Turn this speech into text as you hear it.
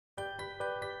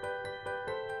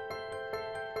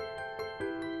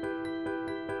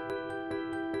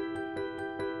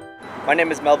My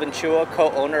name is Melvin Chua,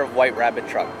 co-owner of White Rabbit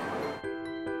Truck.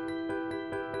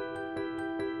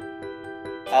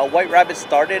 White Rabbit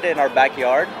started in our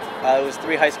backyard. It was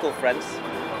 3 high school friends.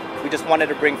 We just wanted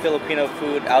to bring Filipino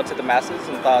food out to the masses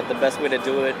and thought the best way to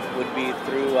do it would be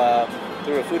through a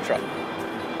food truck.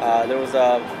 There was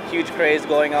a huge craze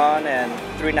going on, and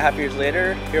 3.5 years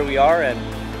later, here we are, and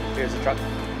here's the truck.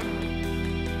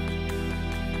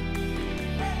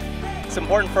 It's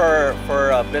important for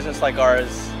a business like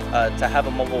ours to have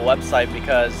a mobile website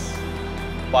because,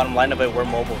 bottom line of it, we're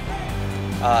mobile.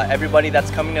 Everybody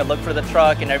that's coming to look for the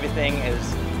truck and everything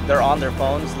they're on their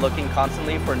phones looking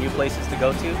constantly for new places to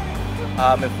go to.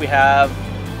 If we have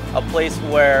a place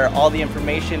where all the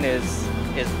information is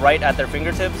right at their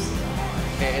fingertips,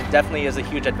 it definitely is a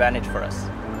huge advantage for us.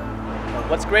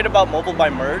 What's great about Mobile by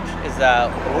Merge is that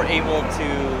we're able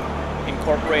to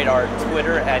incorporate our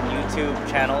Twitter and YouTube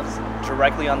channels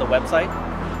directly on the website.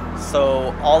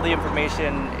 So all the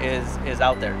information is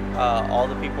out there. All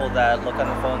the people that look on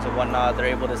their phones and whatnot, they're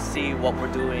able to see what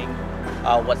we're doing,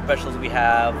 what specials we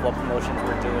have, what promotions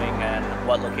we're doing, and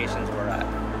what locations we're at.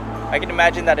 I can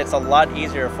imagine that it's a lot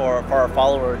easier for our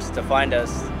followers to find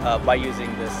us by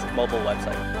using this mobile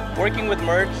website. Working with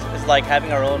Merge is like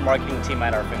having our own marketing team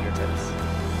at our fingertips.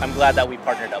 I'm glad that we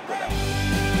partnered up with them.